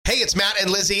It's Matt and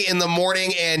Lizzie in the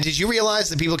morning. And did you realize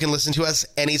that people can listen to us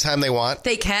anytime they want?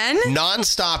 They can?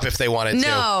 Non-stop if they wanted to.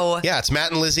 No. Yeah, it's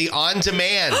Matt and Lizzie on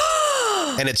demand.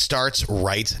 And it starts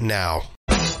right now.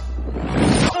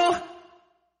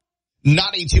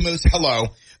 Naughty Two Moose, hello.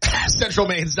 Central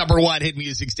Maine's #1 hit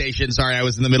music station. Sorry, I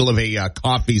was in the middle of a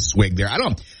coffee swig there.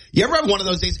 You ever have one of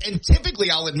those days? And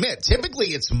typically, I'll admit,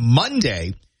 it's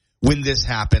Monday when this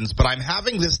happens, but I'm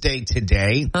having this day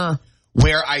today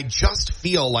where I just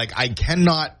feel like I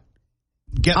cannot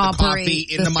get the coffee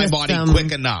into my body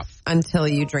quick enough. Until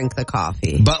you drink the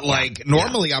coffee. But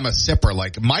normally I'm a sipper.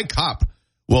 Like my cup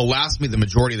will last me the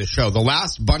majority of the show. The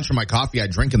last bunch of my coffee I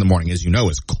drink in the morning, as you know,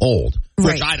 is cold,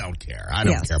 which I don't care. I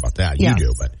don't care about that. You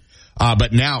do,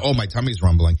 but now, my tummy's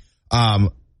rumbling.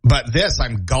 But this,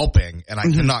 I'm gulping, and I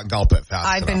cannot gulp it fast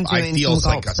I've been enough. doing I feel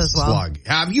some like a gulps as well. slug.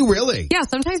 Have you really? Yeah,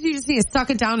 sometimes you just need to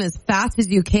suck it down as fast as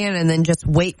you can and then just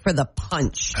wait for the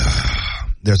punch.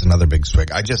 There's another big swig.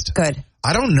 Good.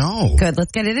 I don't know. Good,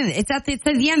 let's get it in. It's at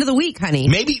the end of the week, honey.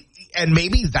 Maybe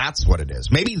that's what it is.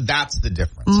 Maybe that's the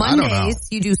difference. Mondays, I don't know.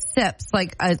 you do sips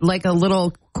like a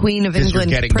little Queen of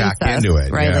England you're getting princess, back into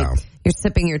it, right? yeah. Like you're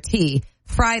sipping your tea.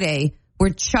 Friday, we're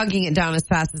chugging it down as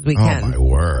fast as we can. Oh my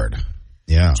word!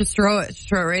 Yeah, just throw it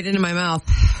right into my mouth.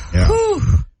 Yeah. Whew.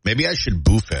 Maybe I should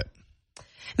boof it.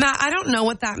 Matt, I don't know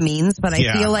what that means, but I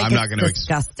feel like it's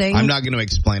disgusting. I'm not going to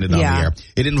explain it on the air.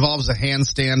 It involves a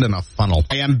handstand and a funnel.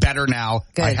 I am better now.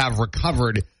 Good. I have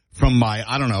recovered from my,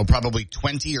 probably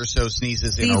 20 or so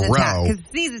sneezes in a row.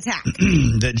 Sneeze attack.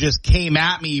 That just came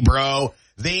at me, bro.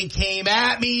 They came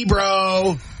at me,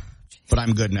 bro. But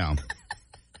I'm good now.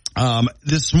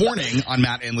 This morning on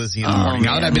Matt and Lizzie in the morning,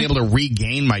 now that I've been able to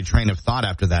regain my train of thought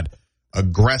after that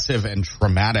aggressive and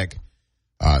traumatic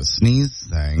sneeze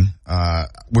thing,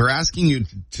 we're asking you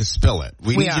to spill it.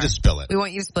 We need you to spill it. We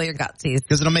want you to spill your gutsies.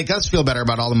 Because it'll make us feel better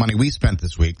about all the money we spent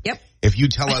this week. Yep. If you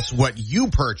tell us what you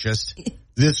purchased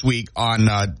this week on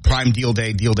Prime Deal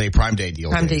Day, Prime Day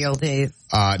Deal Days.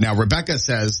 Now, Rebecca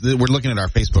says, we're looking at our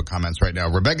Facebook comments right now.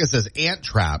 Rebecca says, ant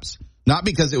traps. Not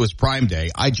because it was Prime Day.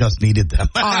 I just needed them.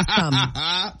 Awesome.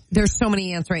 There's so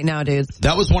many ants right now, dudes.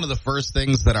 That was one of the first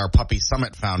things that our puppy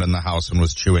Summit found in the house and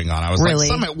was chewing on. I was really? like,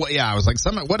 Summit, I was like,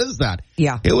 Summit, what is that?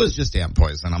 Yeah. It was just ant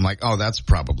poison. I'm like, oh, that's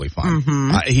probably fine.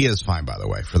 Mm-hmm. He is fine, by the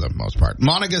way, for the most part.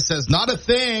 Monica says, not a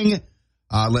thing.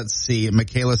 Let's see.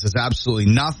 Michaela says,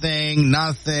 absolutely nothing.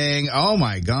 Oh,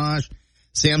 my gosh.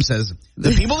 Sam says,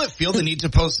 the people that feel the need to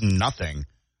post nothing.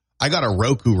 I got a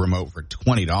Roku remote for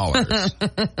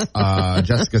 $20.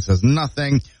 Jessica says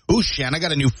nothing. Ooh, Shanna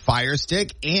got a new Fire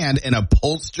Stick and an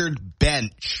upholstered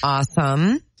bench.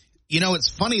 Awesome. It's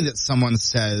funny that someone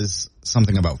says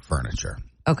something about furniture.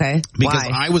 Okay. Because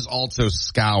Why? I was also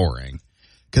scouring.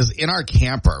 Because in our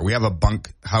camper, we have a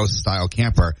bunkhouse style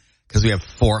camper because we have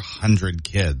 400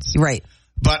 kids. Right.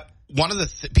 But one of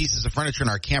the pieces of furniture in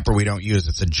our camper we don't use,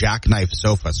 it's a jackknife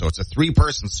sofa. So it's a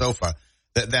 3-person sofa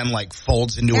that then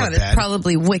folds into a bed. That's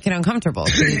probably wicked uncomfortable.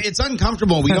 It's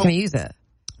uncomfortable. We don't use it.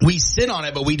 We sit on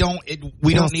it, but we don't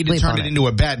need to turn it into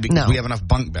a bed because we have enough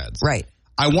bunk beds. Right.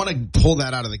 I want to pull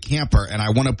that out of the camper and I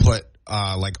want to put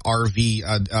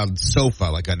RV sofa,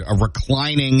 like a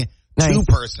reclining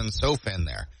 2-person sofa in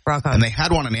there. Rock on. And they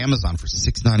had one on Amazon for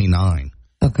 $6.99.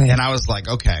 Okay. And I was like,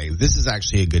 okay, this is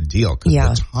actually a good deal because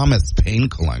the Thomas Paine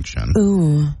collection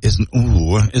is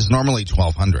normally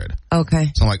 $1,200.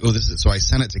 Okay. So I'm like, so I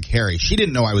sent it to Carrie. She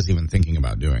didn't know I was even thinking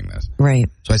about doing this. Right.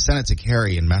 So I sent it to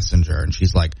Carrie in Messenger and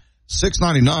she's like,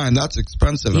 $6.99, that's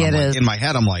expensive. Yeah, and it is. In my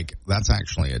head, I'm like, that's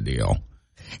actually a deal.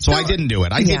 So I didn't do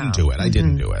it. I didn't do it.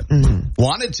 Mm-hmm.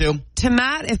 Wanted to. To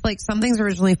Matt, if something's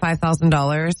originally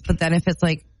 $5,000, but then if it's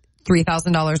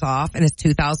 $3,000 off and it's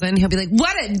 $2,000, he'll be like,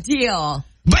 what a deal.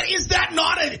 But is that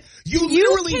not you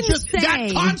literally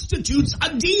that constitutes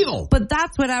a deal. But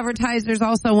that's what advertisers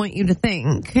also want you to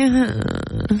think.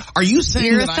 Are you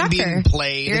saying that I'm being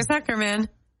played? You're a sucker, man.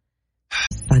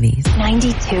 Funny.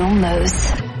 92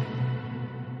 Moose.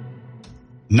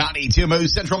 Naughty Two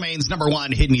Moose, Central Maine's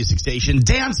 #1 hit music station.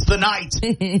 Dance the night.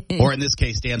 Or in this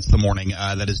case, dance the morning.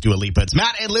 That is Dua Lipa. It's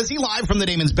Matt and Lizzie live from the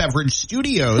Damon's Beverage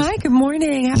Studios. Hi, good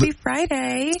morning. Happy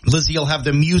Friday. Lizzie, you'll have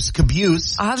the Muse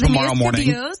Caboose tomorrow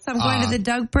morning. I'm going to the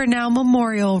Doug Burnell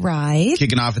Memorial Ride.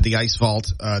 Kicking off at the Ice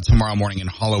Vault tomorrow morning in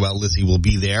Hollowell. Lizzie will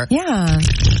be there. Yeah.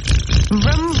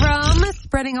 Rum,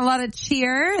 spreading a lot of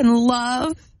cheer and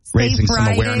love. Raising some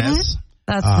awareness.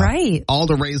 That's right. All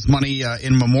to raise money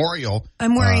in memorial.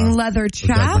 I'm wearing leather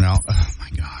chaps. Oh, my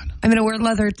God. I'm going to wear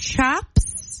leather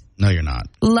chaps. No, you're not.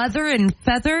 Leather and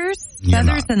feathers.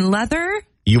 And leather.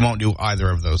 You won't do either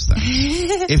of those things.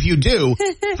 If you do,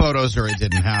 photos or it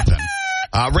didn't happen.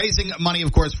 Raising money,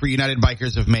 of course, for United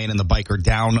Bikers of Maine and the Biker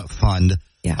Down Fund.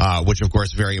 Yeah. Which, of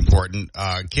course, very important.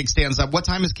 Kickstands up. What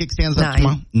time is Kickstands up 9.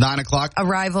 tomorrow? 9 o'clock.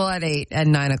 Arrival at 8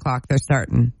 and 9 o'clock. They're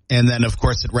starting. And then, of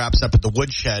course, it wraps up at the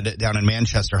Woodshed down in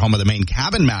Manchester, home of the Maine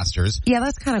Cabin Masters. Yeah,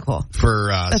 that's kind of cool.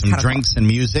 For some drinks and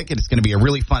music. And it's going to be a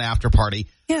really fun after party.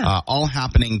 Yeah. All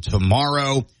happening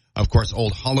tomorrow. Of course,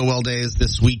 Old Hollowell Day is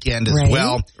this weekend as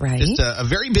well. Right. Just a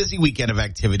very busy weekend of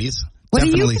activities. What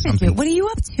Definitely are you going to do? What are you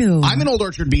up to? I'm in Old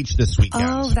Orchard Beach this weekend.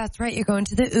 Oh, that's right. You're going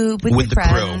to the Oob with your the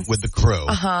friends. With the crew.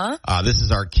 Uh-huh. This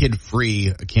is our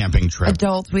kid-free camping trip.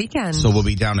 Adult weekend. So we'll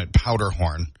be down at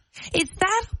Powderhorn. Is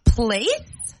that a place?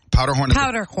 Powderhorn.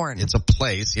 Powderhorn. It's a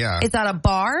place, yeah. Is that a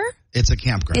bar? It's a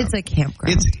campground. It's a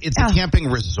campground. It's a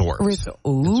camping resort. Ooh. It's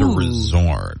a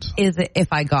resort. Is it,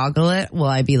 if I goggle it, will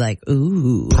I be like,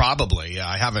 ooh? Probably, yeah.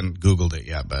 I haven't Googled it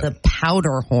yet, but. The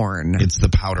Powderhorn. It's the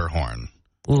Powderhorn.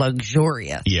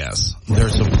 Luxurious. Yes.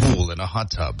 There's a pool and a hot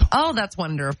tub. Oh, that's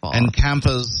wonderful. And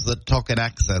campers that talk in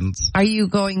accents. Are you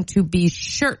going to be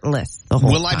shirtless the whole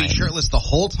time? Will I be shirtless the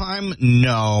whole time?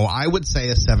 No. I would say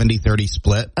a 70-30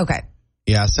 split. Okay.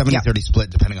 Yeah, 70-30 split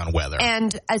depending on weather.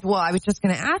 And as well, I was just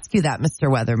going to ask you that, Mr.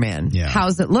 Weatherman. Yeah.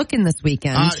 How's it looking this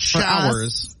weekend?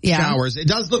 Showers. Yeah. Showers. It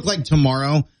does look like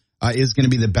tomorrow is going to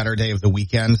be the better day of the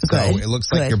weekend. So Good. it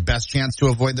looks like your best chance to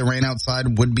avoid the rain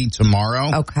outside would be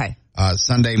tomorrow. Okay.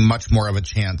 Sunday, much more of a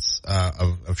chance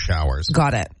of showers.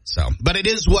 Got it. So, but it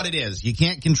is what it is. You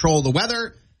can't control the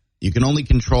weather. You can only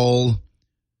control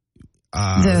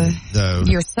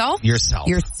yourself.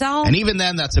 And even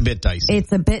then, that's a bit dicey.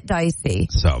 It's a bit dicey.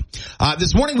 So,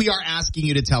 this morning we are asking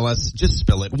you to tell us, just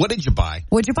spill it. What did you buy?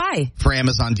 What'd you buy? For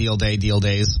Amazon Deal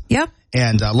Days. Yep.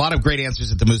 And a lot of great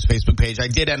answers at the Moose Facebook page. I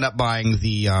did end up buying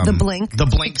the Blink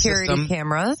security system.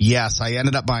 cameras. Yes, I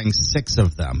ended up buying 6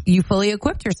 of them. You fully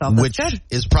equipped yourself. That's which good.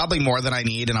 is probably more than I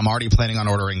need, and I'm already planning on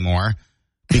ordering more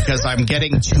because I'm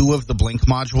getting 2 of the Blink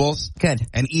modules. Good.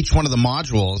 And each one of the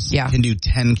modules can do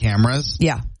 10 cameras.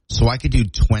 Yeah. So I could do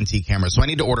 20 cameras. So I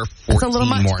need to order 14 It's a little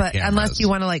much, more but cameras. unless you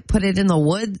want to like put it in the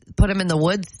woods, put them in the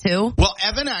woods too. Well,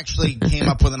 Evan actually came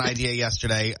up with an idea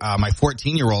yesterday, my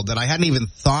 14-year-old, that I hadn't even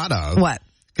thought of. What?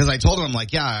 Because I told him, I'm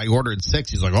like, yeah, I ordered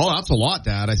 6. He's like, oh, that's a lot,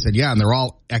 Dad. I said, yeah, and they're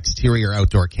all exterior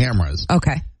outdoor cameras.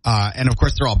 Okay. And of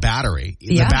course, they're all battery.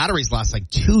 Yeah. The batteries last like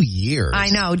 2 years. I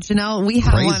know. Janelle, we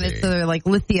have Crazy. one. It's like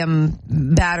lithium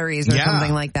batteries or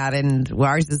something like that. And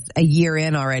ours is a year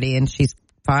in already and she's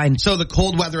fine. So the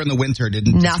cold weather in the winter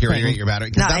didn't deteriorate your battery?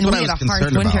 Because that's what I was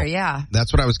concerned about. Yeah.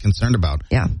 That's what I was concerned about.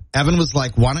 Yeah. Evan was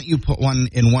like, why don't you put one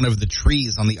in one of the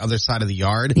trees on the other side of the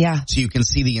yard? Yeah. So you can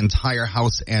see the entire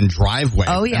house and driveway.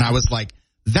 Oh, yeah. And I was like,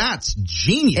 that's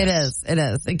genius. It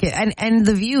is. And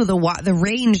the view, the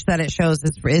range that it shows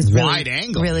is really wide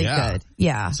angle. Really good.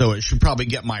 Yeah. So it should probably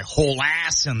get my whole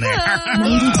ass in there.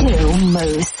 92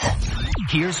 Moose.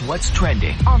 Here's what's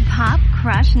trending on Pop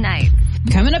Crush Nights.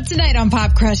 Coming up tonight on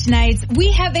Pop Crush Nights,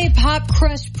 we have a Pop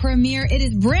Crush premiere. It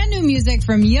is brand new music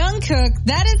from Young Cook.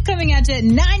 That is coming at you at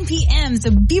 9 p.m., so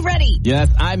be ready. Yes,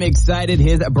 I'm excited.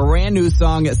 His brand new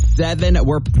song, 7,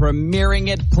 we're premiering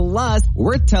it. Plus,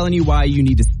 we're telling you why you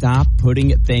need to stop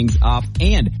putting things off.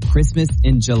 And Christmas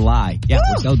in July. Yeah,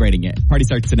 we're celebrating it. Party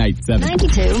starts tonight, 7.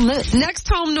 92 Moose. Next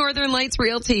Home Northern Lights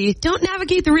Realty. Don't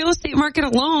navigate the real estate market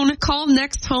alone. Call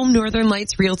Next Home Northern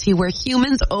Lights Realty, where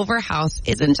humans over house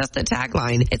isn't just a tagline.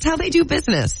 It's how they do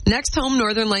business. Next Home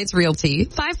Northern Lights Realty,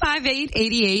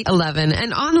 558-8811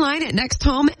 and online at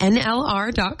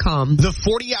nexthomenlr.com. The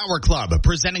 40-Hour Club,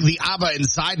 presenting the ABBA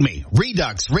Inside Me.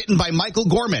 Redux, written by Michael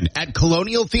Gorman at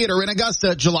Colonial Theater in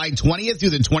Augusta, July 20th through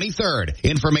the 23rd.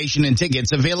 Information and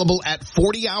tickets available at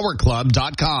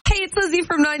 40hourclub.com. Hey, it's Lizzie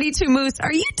from 92 Moose.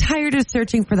 Are you tired of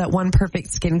searching for that one perfect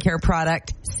skincare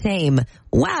product? Same.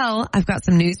 Well, I've got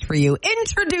some news for you.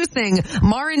 Introducing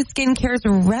Marin Skincare's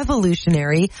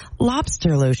revolutionary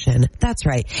lobster lotion. That's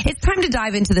right. It's time to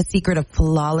dive into the secret of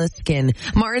flawless skin.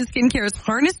 Marin Skincare has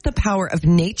harnessed the power of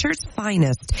nature's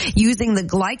finest using the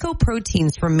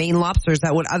glycoproteins from Maine lobsters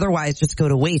that would otherwise just go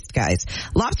to waste, guys.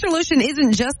 Lobster lotion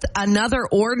isn't just another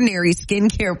ordinary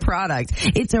skincare product.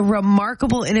 It's a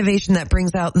remarkable innovation that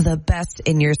brings out the best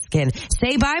in your skin.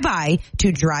 Say bye-bye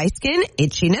to dry skin,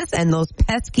 itchiness, and those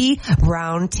pesky brown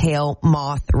tail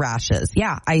moth rashes.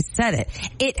 Yeah, I said it.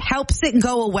 It helps it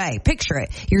go away. Picture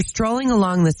it. You're strolling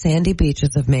along the sandy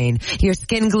beaches of Maine. Your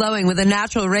skin glowing with a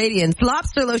natural radiance.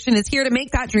 Lobster lotion is here to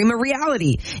make that dream a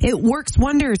reality. It works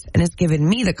wonders and has given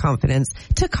me the confidence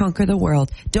to conquer the world.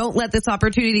 Don't let this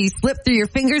opportunity slip through your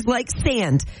fingers like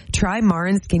sand. Try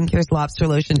Marin Skincare's lobster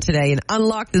lotion today and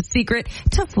unlock the secret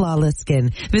to flawless skin.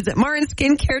 Visit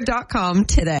marinskincare.com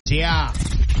today. Yeah.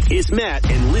 It's Matt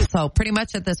and Liz. So pretty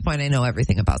much at this point, I know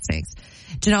everything about snakes.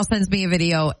 Janelle sends me a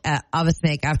video of a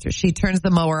snake after she turns the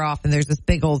mower off, and there's this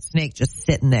big old snake just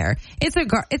sitting there. It's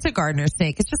a gardener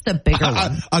snake. It's just a bigger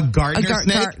one. A gardener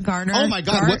snake? Gardener. Oh my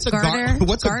God! What's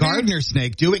a gardener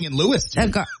snake doing in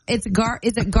Lewiston? Is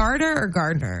it garter or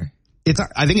gardener?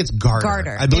 I think it's garter.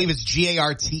 Garter. I believe it's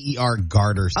Garter,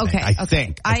 garter snake. Okay. I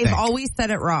think. I've always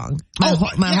said it wrong. My whole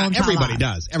everybody life.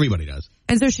 does. Everybody does.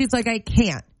 And so she's like, I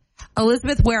can't.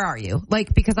 Elizabeth, where are you?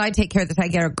 Like, because I take care of this, I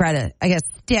get a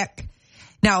stick.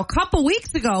 Now, a couple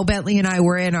weeks ago, Bentley and I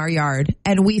were in our yard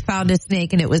and we found a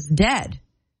snake and it was dead.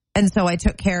 And so I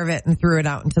took care of it and threw it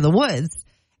out into the woods.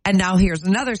 And now here's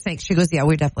another snake. She goes, yeah,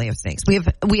 we definitely have snakes.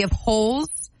 We have holes,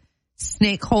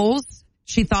 snake holes.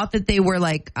 She thought that they were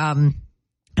like,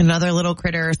 another little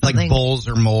critter or something. Like bulls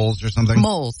or moles or something?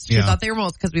 Moles. She thought they were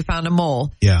moles because we found a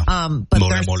mole. Yeah. But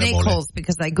they're snake holes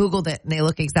because I Googled it and they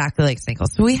look exactly like snake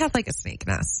holes. So we have like a snake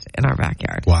nest in our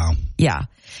backyard. Wow. Yeah.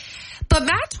 But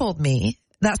Matt told me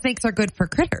that snakes are good for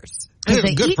critters. They're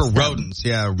they good eat for them. rodents.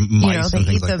 Yeah. Mice and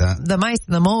things like that. The mice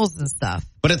and the moles and stuff.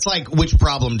 But it's like, which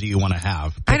problem do you want to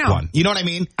have? Pick I know. one. You know what I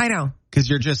mean? I know. Because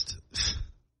you're just,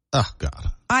 oh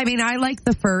God. I mean, I like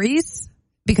the furries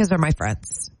because they're my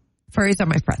friends. Furries are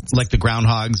my friends. Like the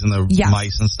groundhogs and the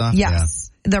mice and stuff? Yes.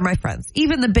 Yeah. They're my friends.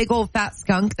 Even the big old fat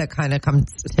skunk that kind of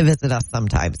comes to visit us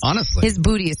sometimes. Honestly. His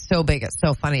booty is so big, it's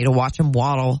so funny to watch him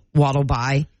waddle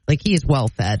by. Like, he's well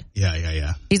fed.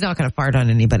 Yeah. He's not going to fart on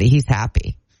anybody. He's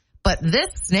happy. But this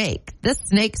snake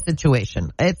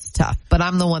situation, it's tough. But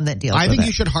I'm the one that deals with it. I think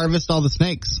you should harvest all the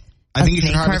snakes. I think you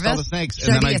should harvest all the snakes.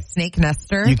 Should I be a snake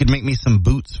nester? You could make me some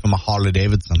boots from a Harley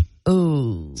Davidson.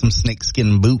 Ooh. Some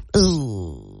snakeskin boots.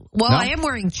 Ooh. Well, I am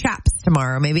wearing chaps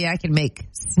tomorrow. Maybe I can make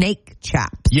snake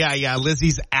chaps. Yeah.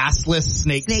 Lizzie's assless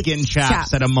snakeskin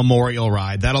chaps at a memorial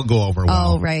ride. That'll go over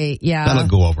well. Oh, right. Yeah. That'll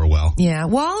go over well. Yeah.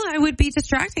 Well, I would be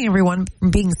distracting everyone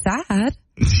from being sad.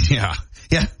 Yeah.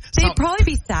 They'd probably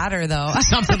be sadder, though.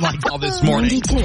 Something like all this morning. 92.